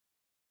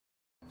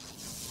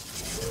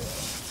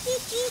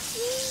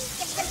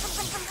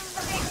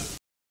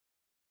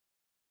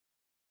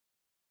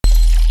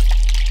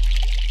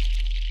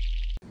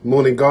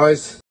Morning,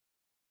 guys.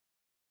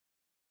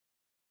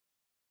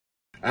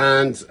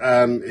 And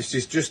it's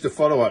just a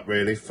follow-up,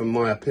 really, from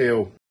my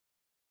appeal.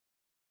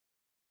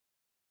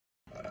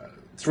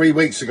 3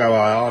 weeks ago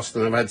I asked,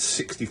 and I've had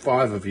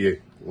 65 of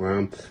you.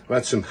 We've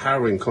had some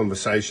harrowing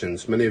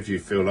conversations. Many of you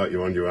feel like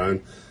you're on your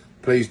own.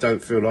 Please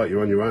don't feel like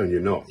you're on your own.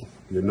 You're not.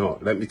 You're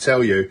not. Let me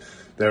tell you,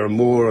 there are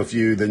more of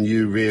you than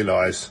you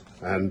realise.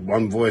 And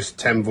one voice,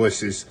 10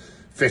 voices,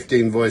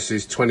 15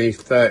 voices, 20,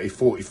 30,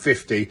 40,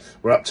 50.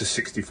 We're up to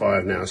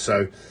 65 now.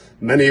 So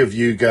many of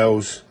you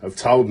girls have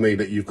told me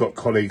that you've got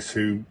colleagues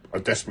who are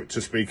desperate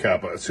to speak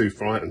out but are too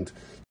frightened.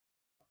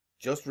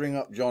 Just ring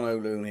up John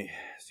O'Looney,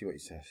 see what he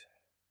says.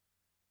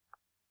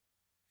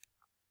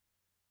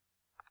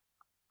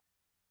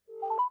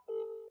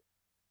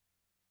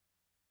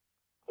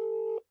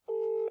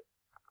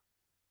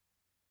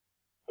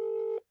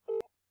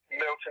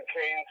 Milton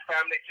Keynes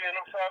Family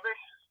Funeral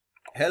Service.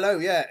 Hello,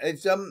 yeah,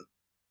 it's What, I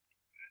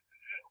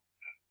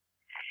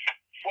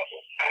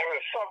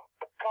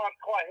can't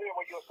quite hear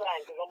what you're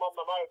saying because I'm on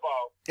the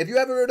mobile. Have you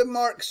ever heard of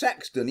Mark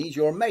Sexton? He's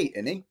your mate,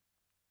 isn't he?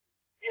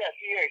 Yes,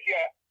 he is,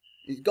 yeah.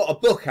 He's got a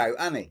book out,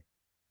 hasn't he?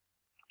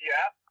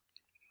 Yeah.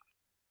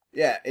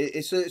 Yeah,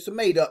 it's a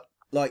made up,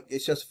 like,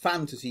 it's just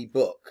fantasy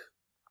book,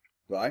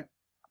 right?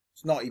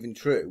 It's not even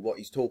true what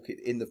he's talking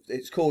in the.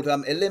 It's called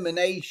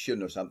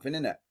Elimination or something,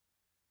 isn't it?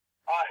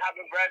 I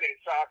haven't read it,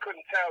 so I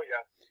couldn't tell you.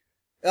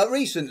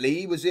 Recently,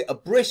 he was at a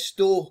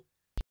Bristol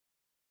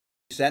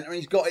centre and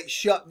he's got it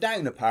shut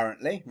down,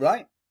 apparently,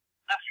 right?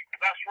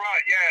 That's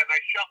right, yeah. They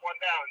shut one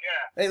down,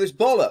 yeah. It was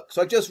bollocks.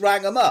 I just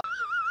rang him up.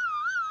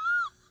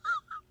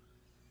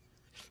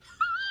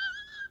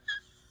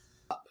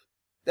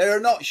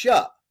 They're not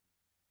shut.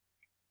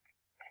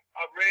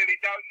 I really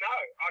don't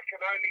know. I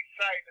can only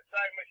say the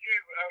same as you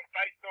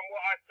based on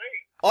what I see.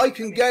 I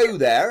can go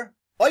there.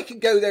 I can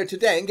go there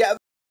today and get a.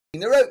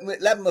 They're open at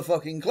 11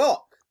 o'clock.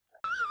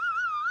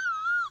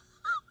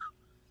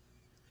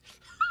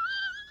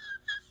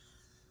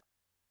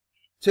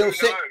 Till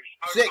 6:30.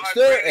 I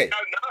really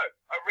don't know.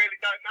 I really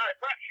don't know.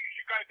 Perhaps you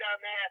should go down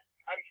there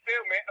and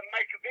film it and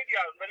make a video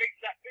and release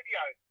that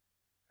video.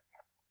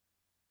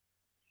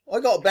 I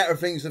got better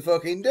things to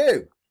fucking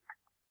do.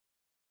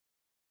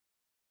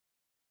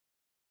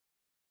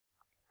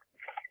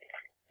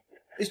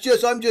 It's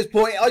just, I'm just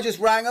pointing, I just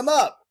rang them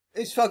up.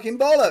 It's fucking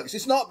bollocks.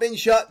 It's not been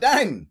shut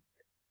down.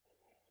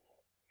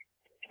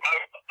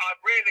 I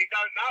really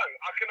don't know.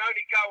 I can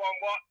only go on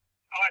what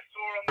I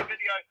saw on the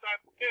video so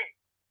soon.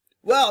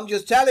 Well, I'm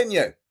just telling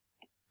you.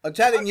 I'm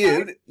telling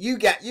you, you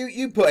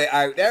put it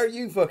out there,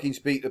 you fucking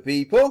speak to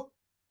people.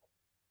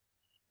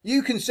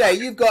 You can say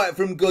you've got it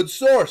from good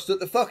source that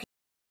the fucking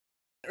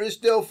is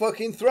still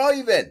fucking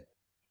thriving.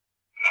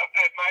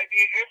 Maybe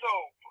it is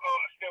all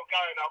still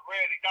going. I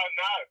really don't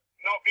know.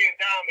 Not being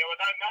down there, I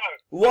don't know.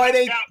 Why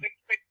they doubt they're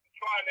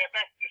trying their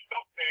best to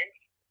stop things.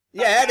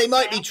 Yeah, they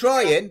might be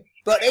trying,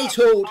 but they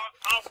told.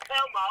 I'll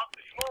tell Mark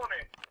this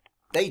morning.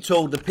 They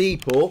told the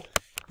people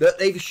that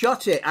they've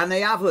shut it, and they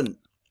haven't.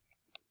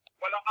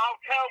 Well, I'll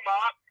tell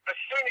Mark as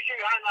soon as you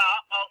hang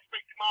up. I'll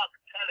speak to Mark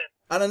and tell him.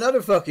 And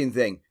another fucking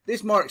thing,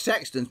 this Mark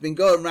Sexton's been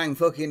going round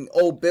fucking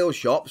old bill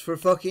shops for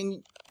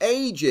fucking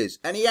ages,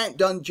 and he ain't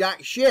done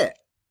jack shit.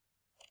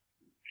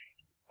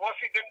 What's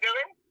he been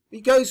doing?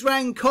 He goes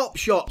round cop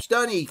shops,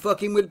 doesn't he?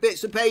 Fucking with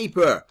bits of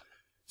paper,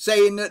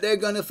 saying that they're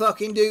gonna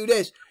fucking do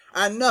this,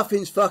 and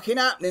nothing's fucking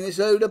happening. It's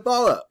a load of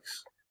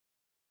bollocks.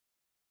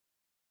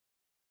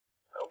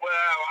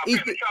 Well, I think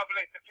the trouble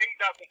is if he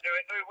doesn't do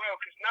it, who will?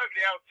 Because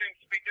nobody else seems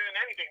to be doing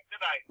anything, do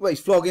they? Well, he's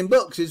flogging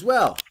books as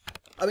well.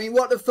 I mean,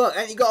 what the fuck?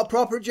 Ain't he got a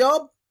proper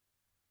job?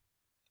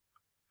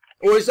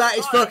 Or is that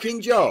his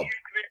fucking job? He used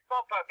to be a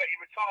copper, but he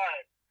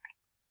retired.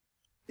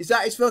 Is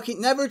that his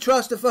fucking... Never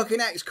trust a fucking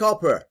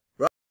ex-copper,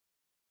 right?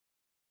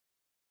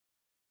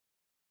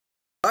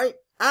 Right?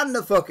 And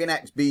the fucking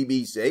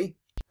ex-BBC.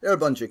 They're a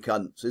bunch of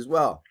cunts as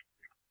well.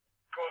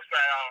 Of course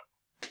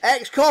they are.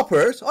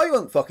 Ex-coppers? I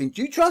won't fucking...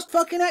 Do you trust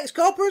fucking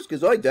ex-coppers?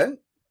 Because I don't.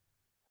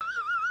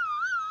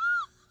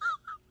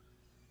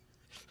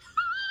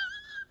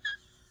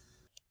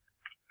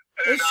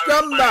 They're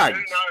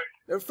scumbags.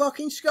 They're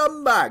fucking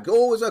scumbags.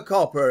 Always a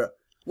copper.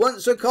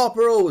 Once a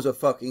copper, always a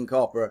fucking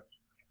copper.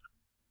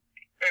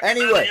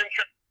 Anyway.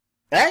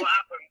 What happened,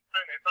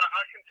 but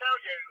I can tell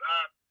you,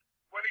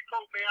 when he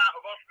pulled me out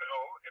of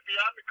hospital, if he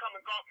hadn't come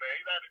and got me,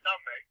 they'd have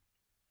done me.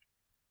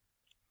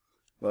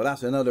 Well,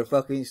 that's another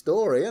fucking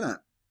story, isn't it?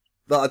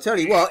 But I tell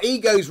you what, he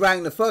goes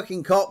round the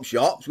fucking cop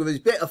shops with his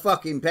bit of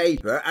fucking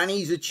paper and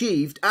he's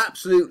achieved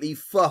absolutely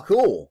fuck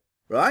all,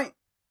 right?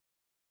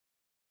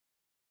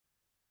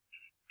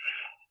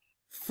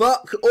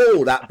 Fuck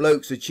all that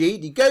bloke's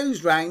achieved. He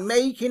goes round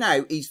making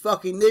out he's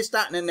fucking this,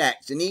 that and the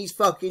next and he's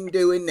fucking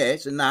doing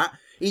this and that.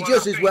 He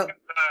just as well... At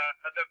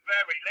the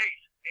very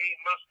least, he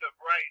must have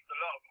raised a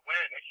lot of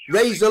awareness. Surely.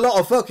 Raised a lot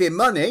of fucking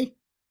money.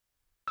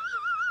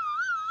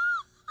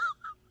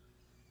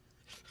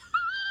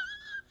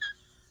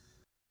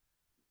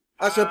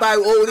 That's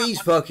about all he's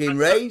fucking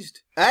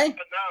raised, eh? I don't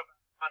know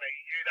about money.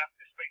 You'd have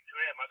to speak to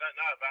him. I don't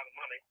know about the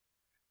money.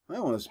 I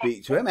don't want to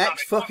speak to him.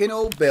 Ex-fucking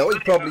old Bill.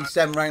 He'd probably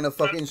send round a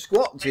fucking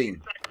squat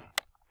team. So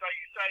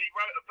you say he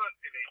wrote a book,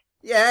 did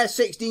he? Yeah,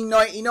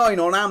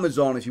 $16.99 on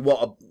Amazon if you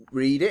want to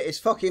read it. It's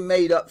fucking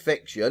made up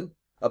fiction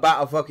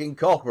about a fucking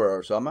copper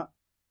or something.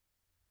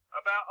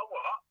 About a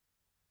what?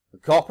 A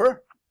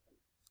copper?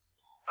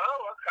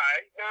 Oh,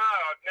 okay. No,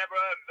 I've never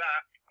heard of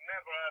that.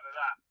 Never heard of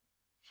that.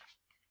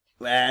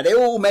 Well, they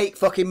all make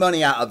fucking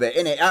money out of it,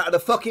 innit? Out of the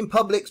fucking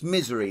public's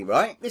misery,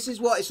 right? This is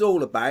what it's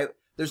all about.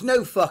 There's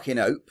no fucking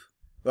hope,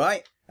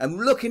 right? And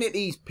looking at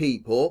these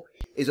people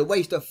is a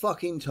waste of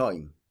fucking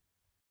time.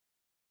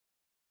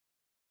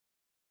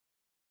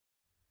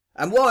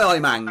 And why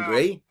I'm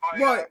angry,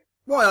 why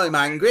I'm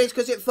angry is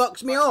because it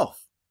fucks me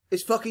off.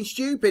 It's fucking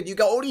stupid. You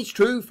got all these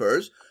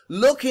troofers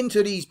looking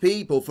to these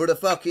people for the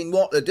fucking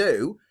what to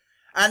do,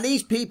 and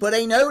these people,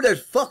 they know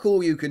there's fuck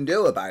all you can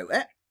do about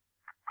it.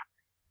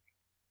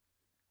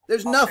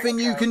 There's nothing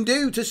you can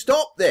do to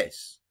stop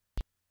this.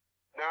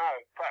 No,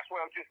 perhaps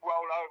we'll just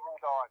roll over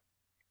and die.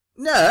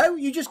 No,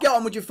 you just get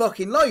on with your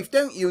fucking life,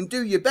 don't you, and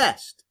do your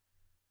best.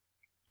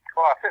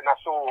 Well, I think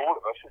that's all of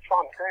us are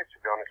trying to do, to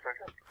be honest with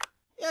you.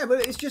 Yeah,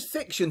 but it's just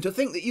fiction to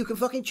think that you can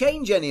fucking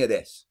change any of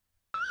this.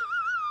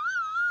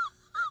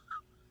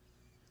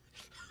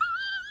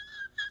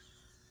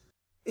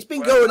 It's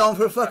been going on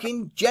for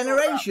fucking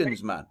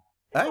generations, man.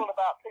 It's all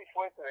about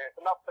people, isn't it?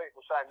 If enough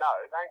people say no,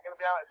 they ain't going to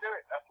be able to do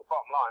it. That's the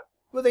bottom line.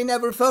 Well, they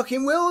never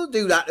fucking will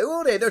do that,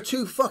 will they? They're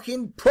too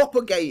fucking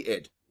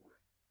propagated.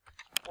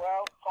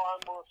 Well,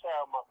 time will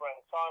tell, my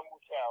friend. Time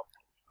will tell.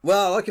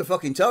 Well, I can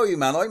fucking tell you,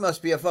 man. I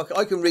must be a fuck.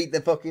 I can read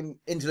the fucking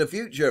into the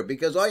future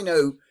because I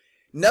know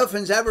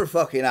nothing's ever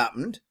fucking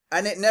happened,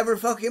 and it never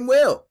fucking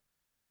will.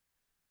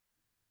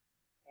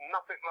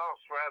 Nothing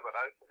lasts forever,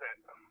 though, does it?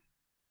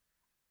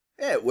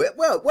 Yeah,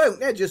 well, it won't.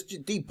 They'll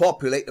just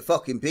depopulate the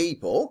fucking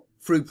people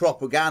through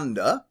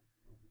propaganda,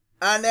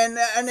 and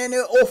then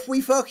off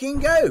we fucking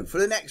go for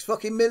the next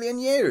fucking million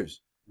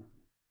years.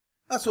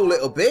 That's all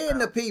it'll be,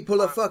 and the people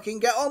will fucking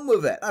get on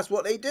with it. That's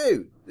what they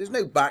do. There's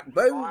no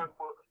backbone. Time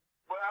will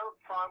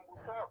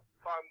tell.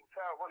 Time will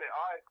tell, won't it?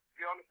 To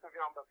be honest with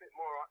you, I'm a bit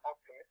more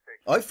optimistic.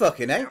 I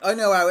fucking ain't. I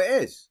know how it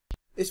is.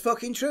 It's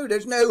fucking true.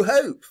 There's no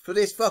hope for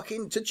this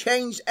fucking to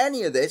change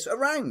any of this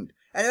around.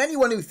 And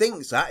anyone who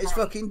thinks that is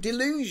fucking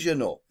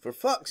delusional. For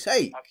fuck's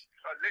sake.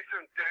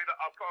 Listen, dude,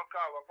 I've got to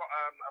go. I've got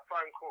a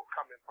phone call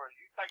coming through.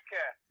 You take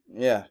care.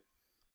 Yeah.